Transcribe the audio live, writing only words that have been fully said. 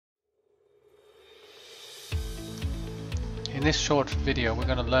In this short video, we're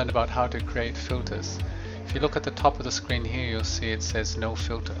going to learn about how to create filters. If you look at the top of the screen here, you'll see it says no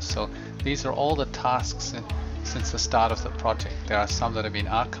filter. So these are all the tasks since the start of the project. There are some that have been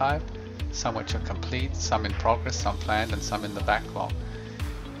archived, some which are complete, some in progress, some planned, and some in the backlog.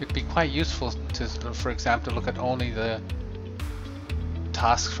 It'd be quite useful to, for example, look at only the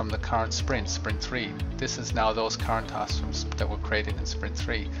tasks from the current sprint, Sprint 3. This is now those current tasks that were created in Sprint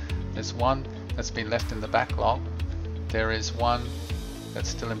 3. There's one that's been left in the backlog. There is one that's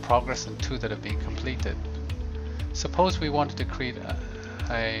still in progress and two that have been completed. Suppose we wanted to create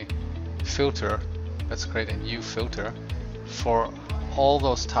a filter. Let's create a new filter for all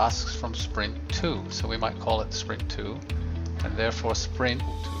those tasks from Sprint 2. So we might call it Sprint 2 and therefore Sprint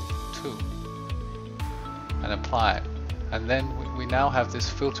 2 and apply it. And then we now have this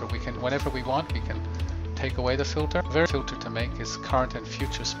filter. We can, whenever we want, we can take away the filter. The very filter to make is current and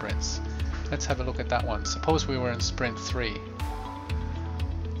future sprints. Let's have a look at that one. Suppose we were in Sprint 3.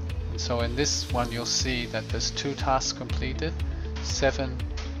 And so in this one you'll see that there's 2 tasks completed, 7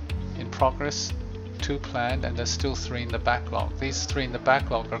 in progress, 2 planned, and there's still 3 in the backlog. These 3 in the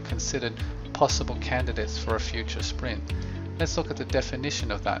backlog are considered possible candidates for a future sprint. Let's look at the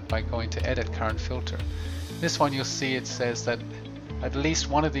definition of that by going to Edit Current Filter. This one you'll see it says that at least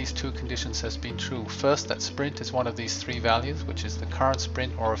one of these 2 conditions has been true. First, that sprint is one of these 3 values, which is the current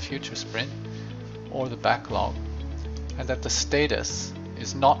sprint or a future sprint or the backlog, and that the status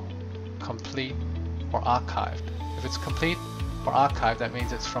is not complete or archived. If it's complete or archived, that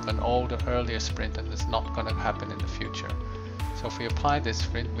means it's from an older, earlier sprint and it's not going to happen in the future. So if we apply this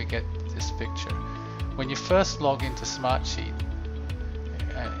sprint, we get this picture. When you first log into Smartsheet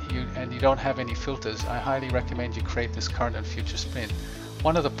and you don't have any filters, I highly recommend you create this current and future sprint.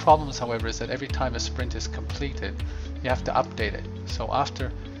 One of the problems, however, is that every time a sprint is completed, you have to update it. So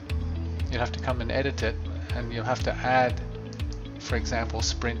after, you'll have to come and edit it, and you'll have to add, for example,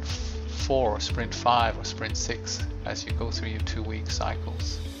 Sprint 4 or Sprint 5 or Sprint 6 as you go through your 2-week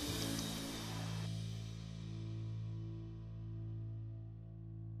cycles.